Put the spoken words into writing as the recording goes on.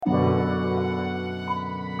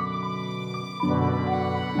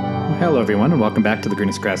Hello, everyone, and welcome back to the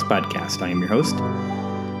Greenest Grass Podcast. I am your host,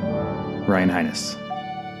 Ryan Highness.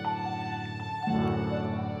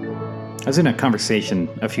 I was in a conversation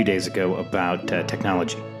a few days ago about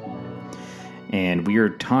technology, and we were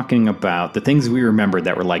talking about the things we remembered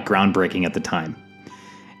that were like groundbreaking at the time.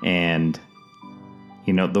 And,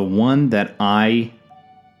 you know, the one that I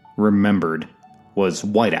remembered was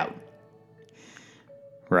whiteout,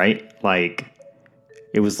 right? Like,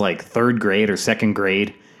 it was like third grade or second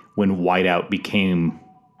grade when whiteout became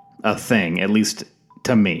a thing, at least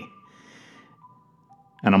to me.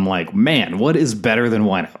 And I'm like, man, what is better than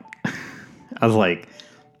whiteout? I was like,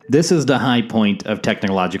 this is the high point of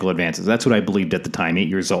technological advances. That's what I believed at the time, 8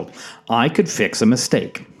 years old. I could fix a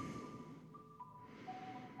mistake.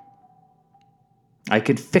 I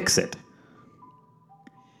could fix it.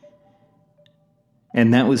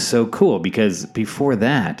 And that was so cool because before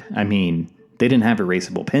that, I mean, they didn't have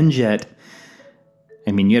erasable pens yet.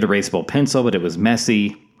 I mean, you had a erasable pencil, but it was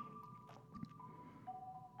messy.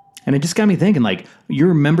 And it just got me thinking, like, you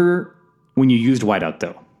remember when you used whiteout,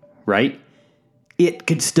 though, right? It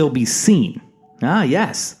could still be seen. Ah,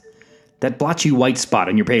 yes. That blotchy white spot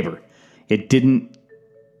on your paper. It didn't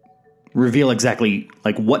reveal exactly,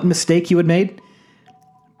 like, what mistake you had made,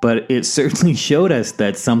 but it certainly showed us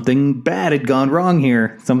that something bad had gone wrong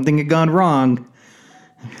here. Something had gone wrong.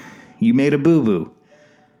 You made a boo-boo.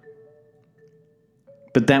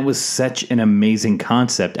 But that was such an amazing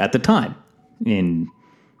concept at the time in,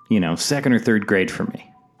 second or third grade for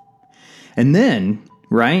me. And then,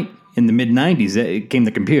 right, in the mid-90s, it came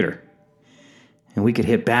the computer. And we could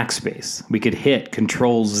hit backspace. We could hit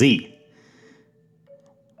Control-Z.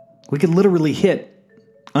 We could literally hit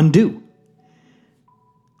undo.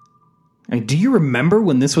 I mean, do you remember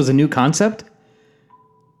when this was a new concept?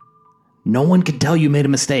 No one could tell you made a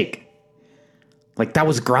mistake. Like, that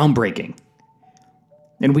was groundbreaking.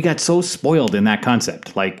 And we got so spoiled in that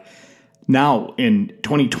concept. Like, now in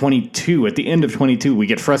 2022, at the end of 22, we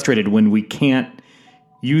get frustrated when we can't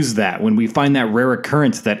use that, when we find that rare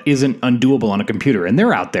occurrence that isn't undoable on a computer. And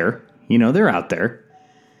they're out there. They're out there.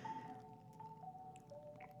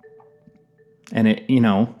 And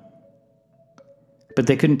but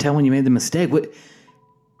they couldn't tell when you made the mistake. Wouldn't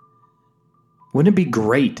it be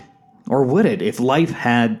great, or would it, if life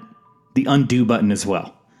had the undo button as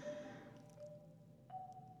well?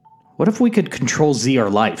 What if we could Control-Z our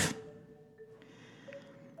life?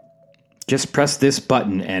 Just press this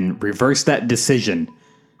button and reverse that decision,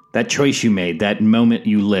 that choice you made, that moment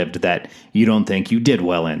you lived that you don't think you did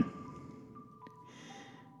well in.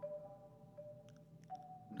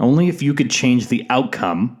 Only if you could change the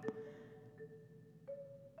outcome,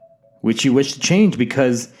 which you wish to change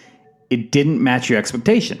because it didn't match your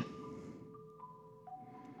expectation.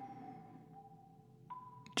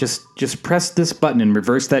 Just press this button and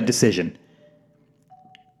reverse that decision.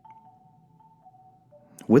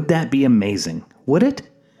 Would that be amazing? Would it?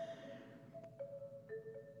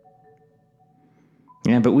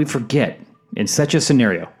 Yeah, but we forget in such a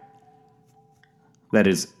scenario that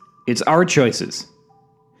is, it's our choices,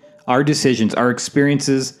 our decisions, our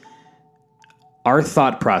experiences, our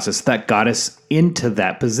thought process that got us into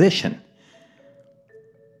that position.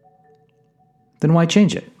 Then why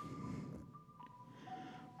change it?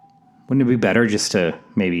 Wouldn't it be better just to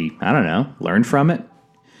maybe, learn from it?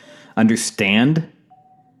 Understand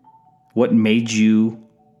what made you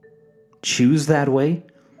choose that way?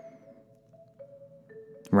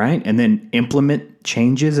 Right? And then implement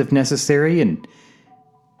changes if necessary and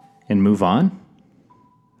move on?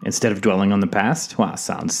 Instead of dwelling on the past? Wow,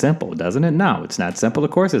 sounds simple, doesn't it? No, it's not simple.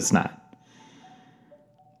 Of course it's not.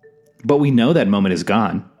 But we know that moment is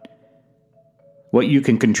gone. What you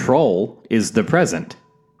can control is the present,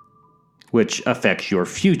 which affects your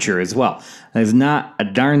future as well. There's not a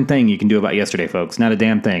darn thing you can do about yesterday, folks. Not a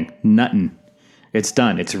damn thing. Nothing. It's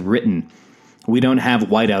done. It's written. We don't have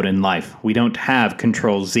whiteout in life. We don't have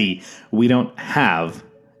Control-Z. We don't have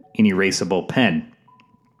an erasable pen.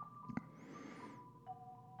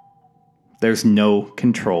 There's no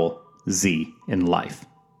Control-Z in life.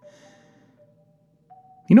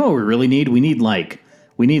 You know what we really need? We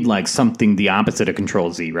need something the opposite of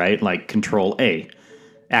Control-Z, right? Like Control-A.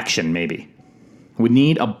 Action, maybe. We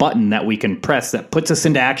need a button that we can press that puts us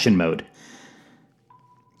into action mode.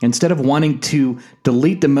 Instead of wanting to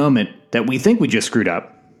delete the moment that we think we just screwed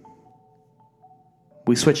up,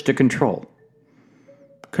 we switch to Control.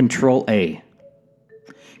 Control-A.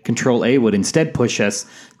 Control-A would instead push us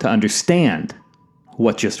to understand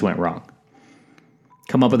what just went wrong.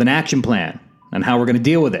 Come up with an action plan on how we're going to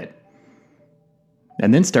deal with it.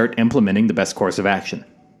 And then start implementing the best course of action.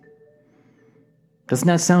 Doesn't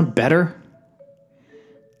that sound better?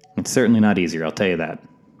 It's certainly not easier, I'll tell you that.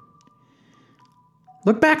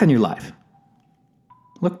 Look back on your life.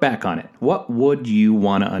 Look back on it. What would you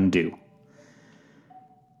want to undo?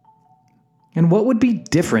 And what would be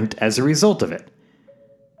different as a result of it?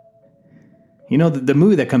 You know, the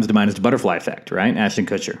movie that comes to mind is The Butterfly Effect, right? Ashton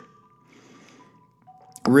Kutcher.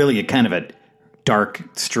 Really a kind of a dark,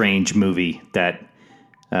 strange movie that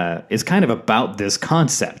is kind of about this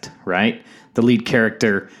concept, right? The lead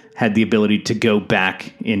character had the ability to go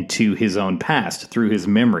back into his own past through his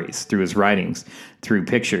memories, through his writings, through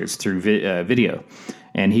pictures, through video,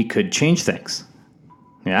 and he could change things.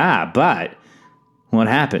 Yeah, but what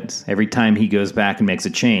happens? Every time he goes back and makes a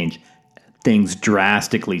change, things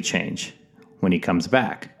drastically change when he comes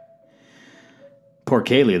back. Poor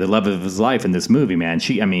Kaylee, the love of his life in this movie, man.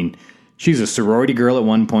 She's a sorority girl at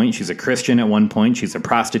one point. She's a Christian at one point. She's a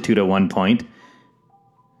prostitute at one point.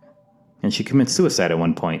 And she commits suicide at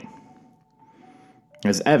one point.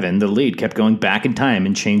 As Evan, the lead, kept going back in time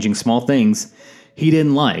and changing small things he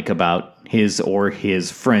didn't like about his or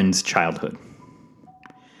his friend's childhood.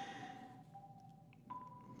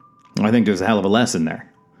 I think there's a hell of a lesson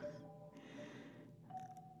there.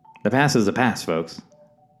 The past is the past, folks.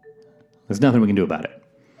 There's nothing we can do about it.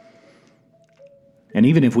 And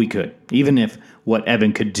even if we could, even if what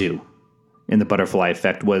Evan could do in The Butterfly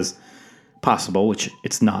Effect was possible, which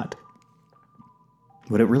it's not,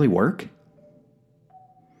 would it really work?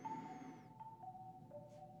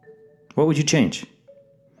 What would you change?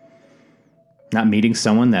 Not meeting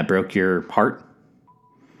someone that broke your heart?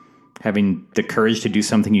 Having the courage to do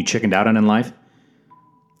something you chickened out on in life?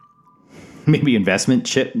 Maybe investment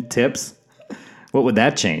tips? What would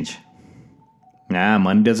that change? Nah,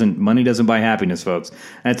 money doesn't buy happiness, folks.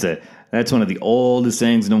 That's one of the oldest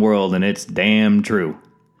sayings in the world, and it's damn true.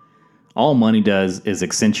 All money does is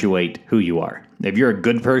accentuate who you are. If you're a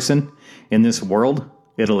good person in this world,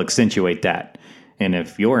 it'll accentuate that. And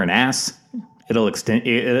if you're an ass, it'll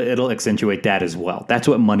accentuate that as well. That's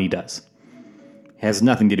what money does. It has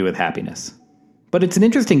nothing to do with happiness. But it's an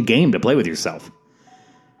interesting game to play with yourself.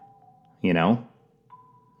 You know?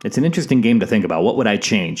 It's an interesting game to think about. What would I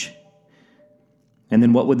change? And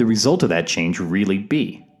then what would the result of that change really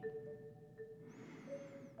be?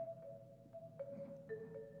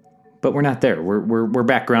 But we're not there. We're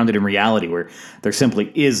back grounded in reality where there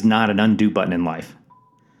simply is not an undo button in life.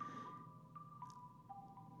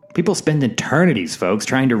 People spend eternities, folks,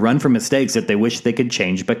 trying to run from mistakes that they wish they could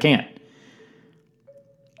change but can't.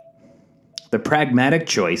 The pragmatic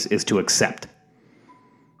choice is to accept.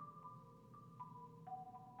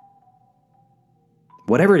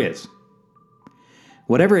 Whatever it is.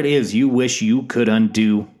 Whatever it is you wish you could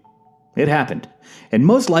undo, it happened. And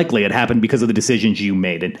most likely it happened because of the decisions you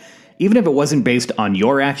made. And even if it wasn't based on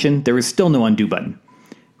your action, there is still no undo button.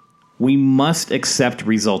 We must accept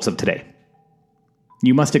results of today.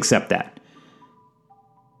 You must accept that.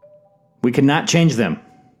 We cannot change them.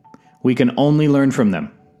 We can only learn from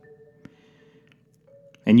them.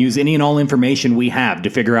 And use any and all information we have to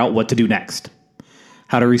figure out what to do next.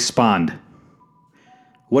 How to respond.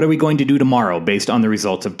 What are we going to do tomorrow based on the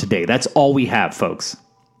results of today? That's all we have, folks.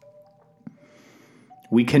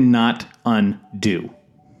 We cannot undo.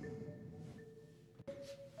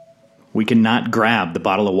 We cannot grab the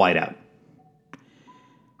bottle of whiteout.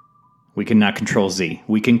 We cannot control Z.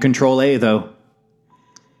 We can control A, though.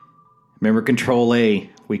 Remember, control A.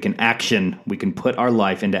 We can action. We can put our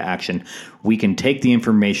life into action. We can take the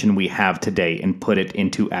information we have today and put it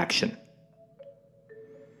into action.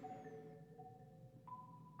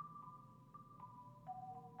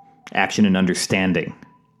 Action in understanding.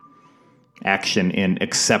 Action in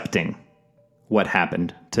accepting what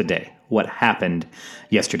happened today. What happened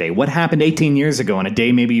yesterday. What happened 18 years ago on a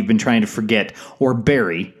day maybe you've been trying to forget or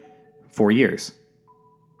bury for years.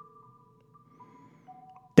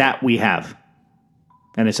 That we have.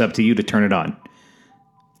 And it's up to you to turn it on.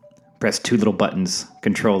 Press two little buttons,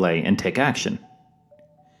 Control A, and take action.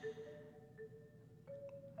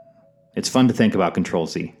 It's fun to think about Control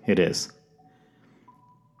Z. It is.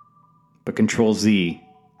 But Control Z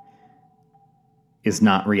is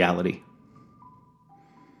not reality.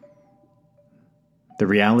 The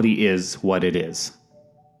reality is what it is.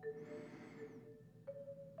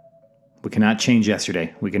 We cannot change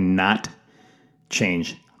yesterday. We cannot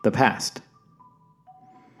change the past.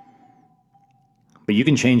 But you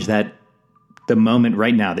can change that the moment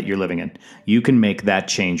right now that you're living in. You can make that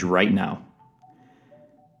change right now.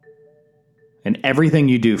 And everything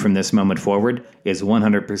you do from this moment forward is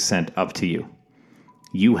 100% up to you.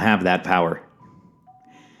 You have that power.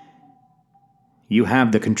 You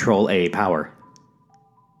have the Control A power.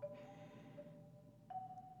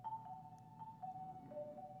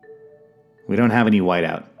 We don't have any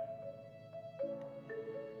whiteout.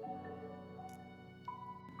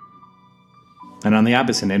 And on the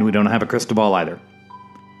opposite end, we don't have a crystal ball either.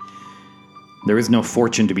 There is no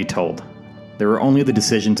fortune to be told. There are only the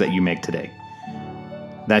decisions that you make today.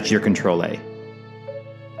 That's your control A.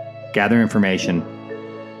 Gather information.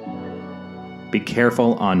 Be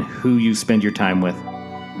careful on who you spend your time with.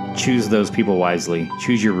 Choose those people wisely.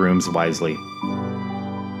 Choose your rooms wisely.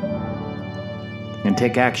 And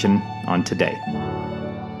take action on today.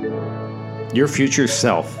 Your future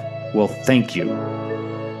self will thank you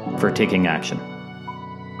for taking action.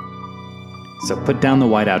 So put down the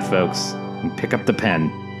whiteout, folks, and pick up the pen.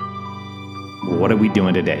 What are we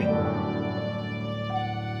doing today?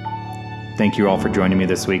 Thank you all for joining me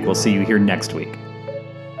this week. We'll see you here next week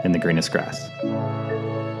in the greenest grass.